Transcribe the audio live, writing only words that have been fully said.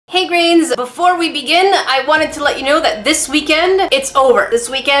Hey Grains, before we begin, I wanted to let you know that this weekend, it's over. This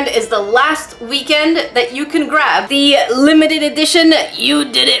weekend is the last weekend that you can grab the limited edition You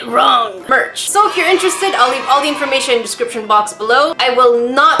Did It Wrong merch. So if you're interested, I'll leave all the information in the description box below. I will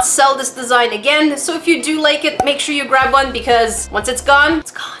not sell this design again, so if you do like it, make sure you grab one because once it's gone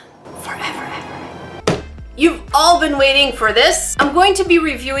forever. You've all been waiting for this. I'm going to be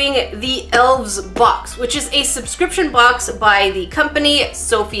reviewing the Elves box, which is a subscription box by the company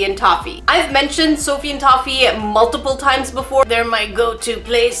Sophie and Toffee. I've mentioned Sophie and Toffee multiple times before. They're my go-to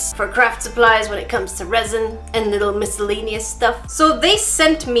place for craft supplies when it comes to resin and little miscellaneous stuff. So they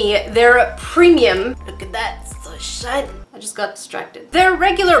sent me their premium. Look at that, it's so shiny. I just got distracted. Their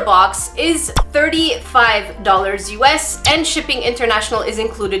regular box is $35 US and shipping international is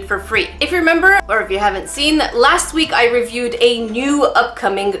included for free. If you remember, or if you haven't seen, last week I reviewed a new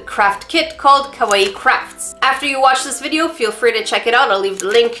upcoming craft kit called Kawaii Crafts. After you watch this video, feel free to check it out. I'll leave the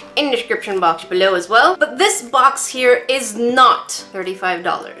link in the description box below as well. But this box here is not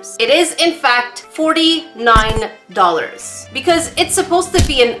 $35. It is in fact $49 because it's supposed to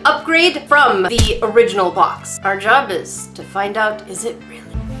be an upgrade from the original box. Our job is to find out, is it really?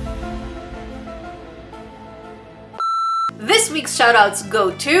 This week's shoutouts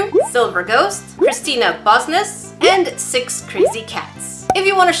go to Silver Ghost, Christina Bosness, and 6 Crazy Cats. If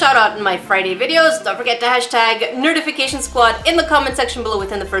you want to shout out in my Friday videos, don't forget to hashtag Nerdification Squad in the comment section below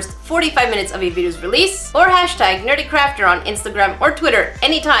within the first 45 minutes of a video's release, or hashtag NerdyCrafter on Instagram or Twitter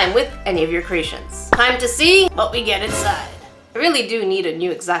anytime with any of your creations. Time to see what we get inside. I really do need a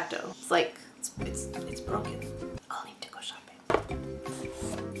new X-Acto. It's like, it's broken.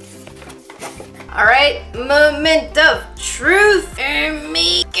 Alright, moment of truth.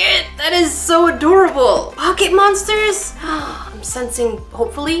 Make it. That is so adorable. Pocket monsters. I'm sensing,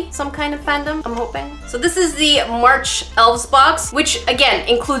 hopefully, some kind of fandom. I'm hoping. So this is the March Elves box, which again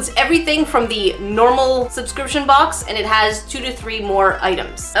includes everything from the normal subscription box, and it has 2 to 3 more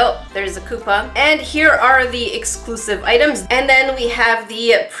items. Oh, there's a Koopa. And here are the exclusive items. And then we have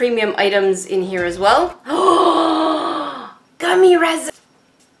the premium items in here as well. Gummy resin.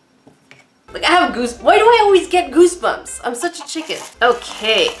 Like, I have goosebumps. Why do I always get goosebumps? I'm such a chicken.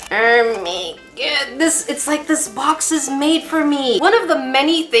 Okay. Oh my god. It's like this box is made for me. One of the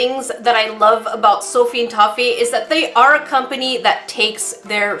many things that I love about Sophie and Toffee is that they are a company that takes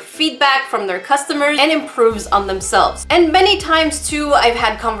their feedback from their customers and improves on themselves. And many times too, I've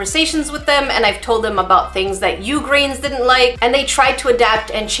had conversations with them and I've told them about things that you Grains didn't like, and they try to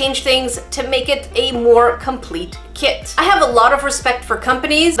adapt and change things to make it a more complete kit. I have a lot of respect for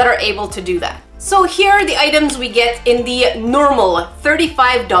companies that are able to do that. So here are the items we get in the normal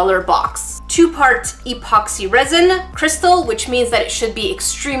 $35 box. 2-part epoxy resin, crystal, which means that it should be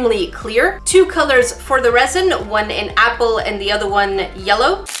extremely clear. 2 colors for the resin, one in apple and the other one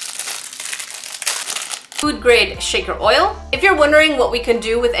yellow. Food grade shaker oil. If you're wondering what we can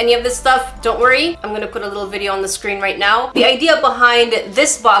do with any of this stuff, don't worry. I'm gonna put a little video on the screen right now. The idea behind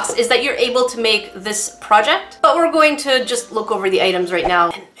this box is that you're able to make this project, but we're going to just look over the items right now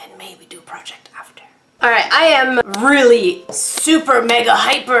and maybe do a project after. Alright, I am really super mega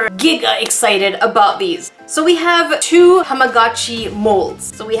hyper giga excited about these. So we have 2 Tamagotchi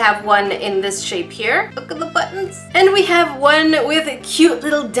molds. So we have one in this shape here. Look at the buttons. And we have one with cute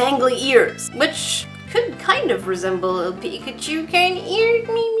little dangly ears, which could kind of resemble a Pikachu kind of ears,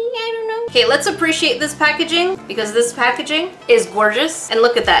 maybe, I don't know. Okay, let's appreciate this packaging because this packaging is gorgeous. And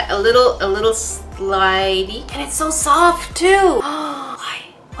look at that, a little slidey. And it's so soft too.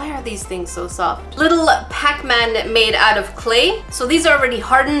 Why are these things so soft? Little Pac-Man made out of clay. So these are already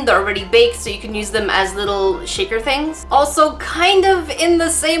hardened, they're already baked, so you can use them as little shaker things. Also, kind of in the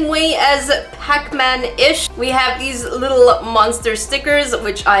same way as Pac-Man-ish, we have these little monster stickers,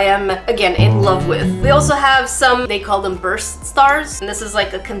 which I am, again, in love with. We also have some, they call them burst stars, and this is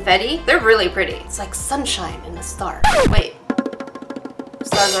like a confetti. They're really pretty. It's like sunshine in a star. Wait,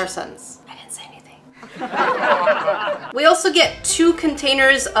 stars are suns. We also get 2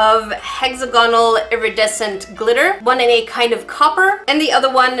 containers of hexagonal iridescent glitter, one in a kind of copper and the other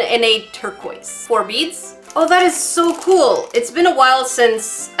one in a turquoise. 4 beads. Oh, that is so cool. It's been a while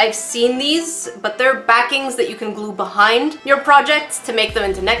since I've seen these, but they're backings that you can glue behind your projects to make them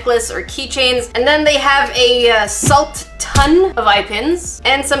into necklace or keychains. And then they have a salt ton of eye pins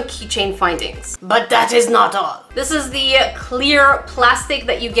and some keychain findings. But that is not all. This is the clear plastic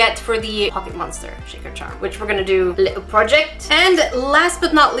that you get for the Pocket Monster Shaker Charm, which we're gonna do a little project. And last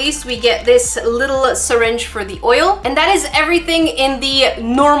but not least, we get this little syringe for the oil. And that is everything in the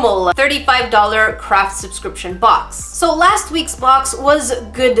normal $35 craft subscription box. So last week's box was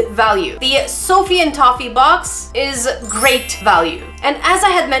good value. The Sophie and Toffee box is great value. And as I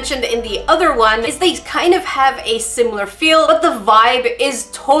had mentioned in the other one, is they kind of have a similar feel, but the vibe is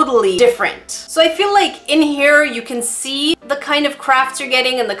totally different. So I feel like in here you can see the kind of crafts you're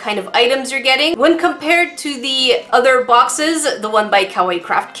getting and the kind of items you're getting. When compared to the other boxes, the one by Kawaii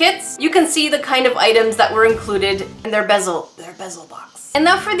Craft Kits, you can see the kind of items that were included in their bezel box. And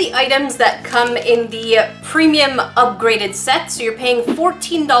now for the items that come in the premium upgraded set. So you're paying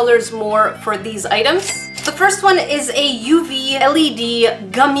 $14 more for these items. The first one is a UV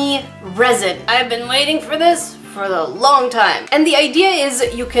LED gummy resin. I've been waiting for this for a long time. And the idea is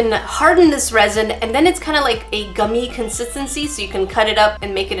you can harden this resin and then it's kind of like a gummy consistency, so you can cut it up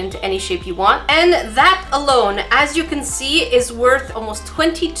and make it into any shape you want. And that alone, as you can see, is worth almost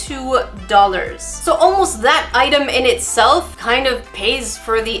 $22. So almost that item in itself kind of pays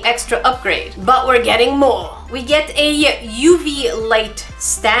for the extra upgrade. But we're getting more. We get a UV light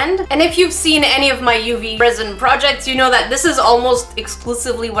stand. And if you've seen any of my UV resin projects, you know that this is almost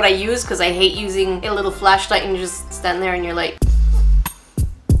exclusively what I use because I hate using a little flashlight and you just stand there and you're like,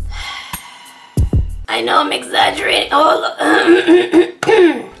 I know I'm exaggerating. Oh,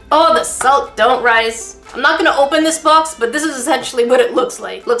 oh, the salt don't rise. I'm not gonna open this box, but this is essentially what it looks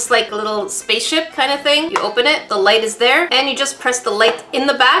like. Looks like a little spaceship kind of thing. You open it, the light is there, and you just press the light in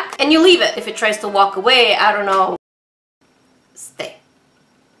the back and you leave it. If it tries to walk away, I don't know, stay.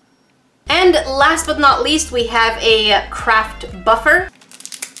 And last but not least, we have a craft buffer,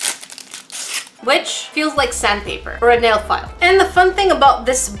 which feels like sandpaper or a nail file. And the fun thing about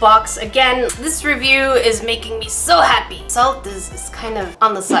this box, again, this review is making me so happy. Salt is kind of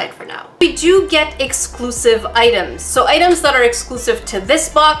on the side for now. We do get exclusive items. So items that are exclusive to this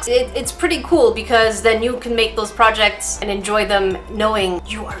box, it's pretty cool because then you can make those projects and enjoy them knowing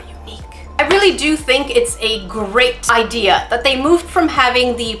you are unique. I really do think it's a great idea that they moved from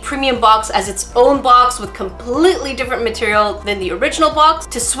having the premium box as its own box with completely different material than the original box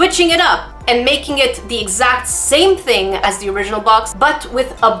to switching it up and making it the exact same thing as the original box, but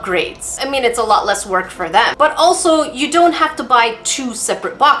with upgrades. I mean, it's a lot less work for them. But also, you don't have to buy two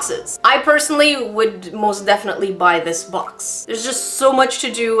separate boxes. I personally would most definitely buy this box. There's just so much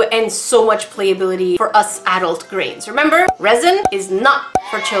to do and so much playability for us adult grains. Remember, resin is not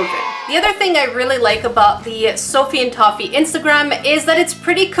for children. The other thing I really like about the Sophie and Toffee Instagram is that it's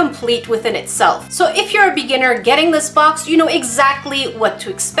pretty complete within itself. So if you're a beginner getting this box, you know exactly what to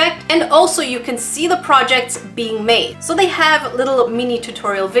expect, and also you can see the projects being made. So they have little mini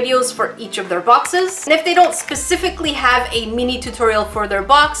tutorial videos for each of their boxes. And if they don't specifically have a mini tutorial for their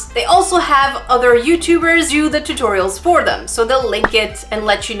box, they also have other YouTubers do the tutorials for them. So they'll link it and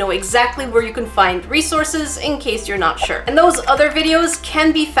let you know exactly where you can find resources in case you're not sure. And those other videos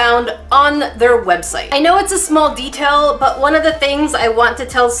can be found on their website. I know it's a small detail, but one of the things I want to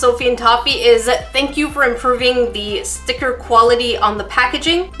tell Sophie and Toffee is thank you for improving the sticker quality on the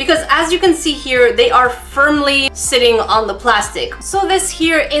packaging, because as you can see here, they are firmly sitting on the plastic. So this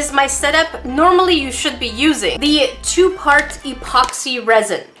here is my setup. Normally you should be using the 2-part epoxy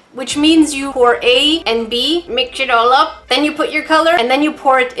resin, which means you pour A and B, mix it all up, then you put your color, and then you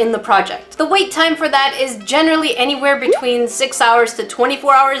pour it in the project. The wait time for that is generally anywhere between 6 hours to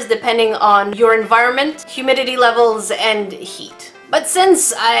 24 hours, depending on your environment, humidity levels, and heat. But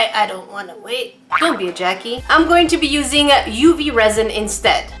since I don't want to wait, don't be a Jackie, I'm going to be using UV resin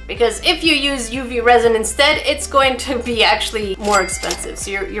instead. Because if you use UV resin instead, it's going to be actually more expensive. So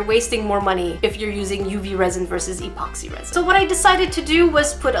you're wasting more money if you're using UV resin versus epoxy resin. So what I decided to do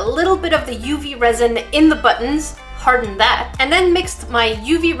was put a little bit of the UV resin in the buttons, harden that, and then mixed my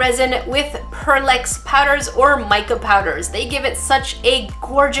UV resin with Perlex powders or mica powders. They give it such a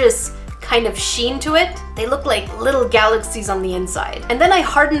gorgeous kind of sheen to it. They look like little galaxies on the inside. And then I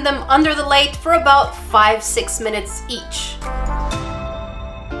hardened them under the light for about 5-6 minutes each.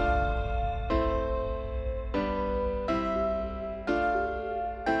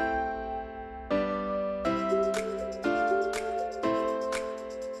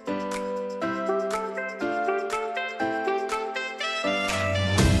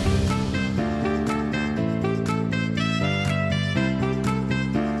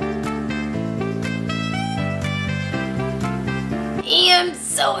 I'm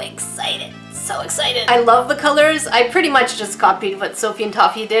so excited. So excited. I love the colors. I pretty much just copied what Sophie and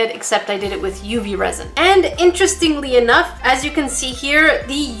Toffee did, except I did it with UV resin. And interestingly enough, as you can see here,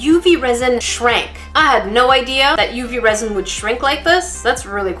 the UV resin shrank. I had no idea that UV resin would shrink like this. That's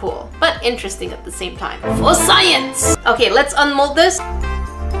really cool, but interesting at the same time. For science! Okay, let's unmold this.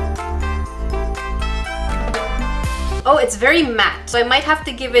 Oh, it's very matte, so I might have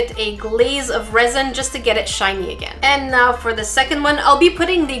to give it a glaze of resin just to get it shiny again. And now for the second one, I'll be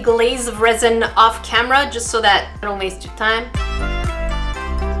putting the glaze of resin off camera just so that I don't waste your time.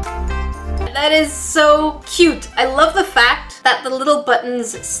 That is so cute. I love the fact that the little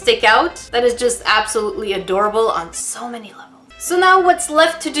buttons stick out. That is just absolutely adorable on so many levels. So now what's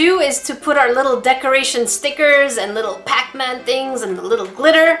left to do is to put our little decoration stickers and little Pac-Man things and the little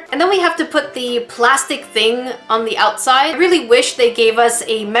glitter. And then we have to put the plastic thing on the outside. I really wish they gave us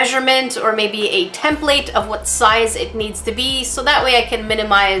a measurement or maybe a template of what size it needs to be, so that way I can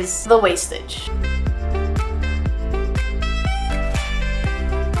minimize the wastage.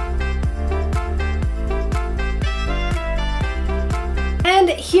 And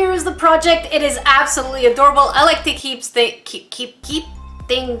here's the project. It is absolutely adorable. I like to keep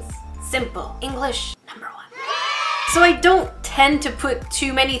things simple. English #1. So I don't tend to put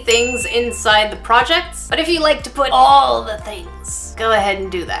too many things inside the projects, but if you like to put all the things, go ahead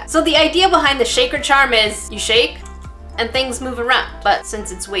and do that. So the idea behind the shaker charm is you shake and things move around, but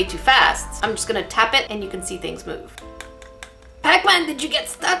since it's way too fast, I'm just gonna tap it and you can see things move. Pac-Man, did you get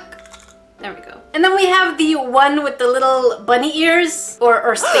stuck? There we go. And then we have the one with the little bunny ears,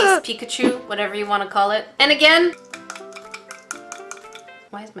 or Space Pikachu, whatever you want to call it. And again,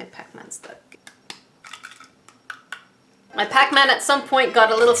 why is my Pac-Man stuck? My Pac-Man at some point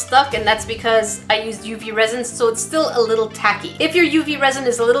got a little stuck, and that's because I used UV resin, so it's still a little tacky. If your UV resin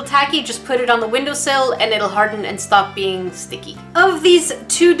is a little tacky, just put it on the windowsill and it'll harden and stop being sticky. Of these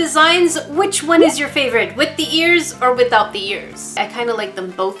two designs, which one is your favorite? With the ears or without the ears? I kind of like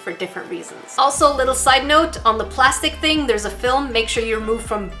them both for different reasons. Also, little side note, on the plastic thing, there's a film. Make sure you remove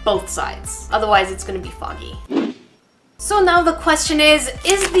from both sides. Otherwise, it's going to be foggy. So now the question is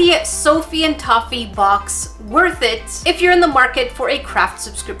the Sophie and Toffee box worth it if you're in the market for a craft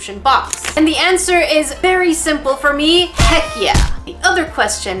subscription box? And the answer is very simple for me, heck yeah. The other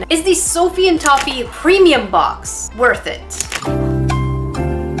question, is the Sophie and Toffee premium box worth it?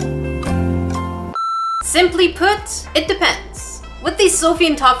 Simply put, it depends. With the Sophie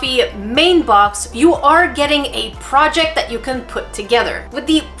and Toffee main box, you are getting a project that you can put together. With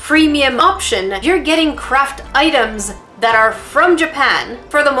the premium option, you're getting craft items that are from Japan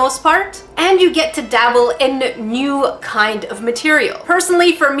for the most part, and you get to dabble in new kind of material.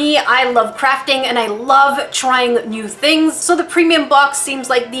 Personally, for me, I love crafting and I love trying new things, so the premium box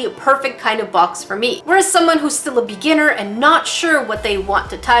seems like the perfect kind of box for me. Whereas someone who's still a beginner and not sure what they want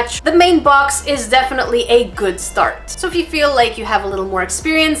to touch, the main box is definitely a good start. So if you feel like you have a little more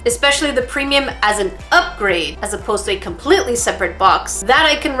experience, especially the premium as an upgrade as opposed to a completely separate box, that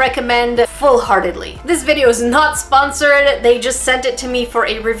I can recommend full-heartedly. This video is not sponsored. They just sent it to me for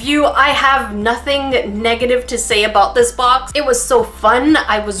a review. I have nothing negative to say about this box. It was so fun.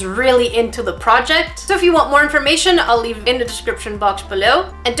 I was really into the project. So if you want more information, I'll leave it in the description box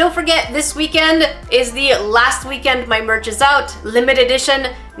below. And don't forget, this weekend is the last weekend my merch is out. Limited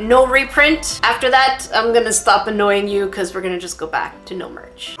edition, no reprint. After that, I'm gonna stop annoying you because we're gonna just go back to no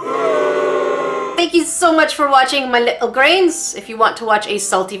merch. Thank you so much for watching my little grains. If you want to watch a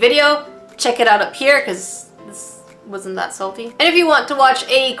salty video, check it out up here because wasn't that salty. And if you want to watch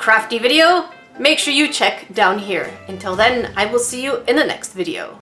a crafty video, make sure you check down here. Until then, I will see you in the next video.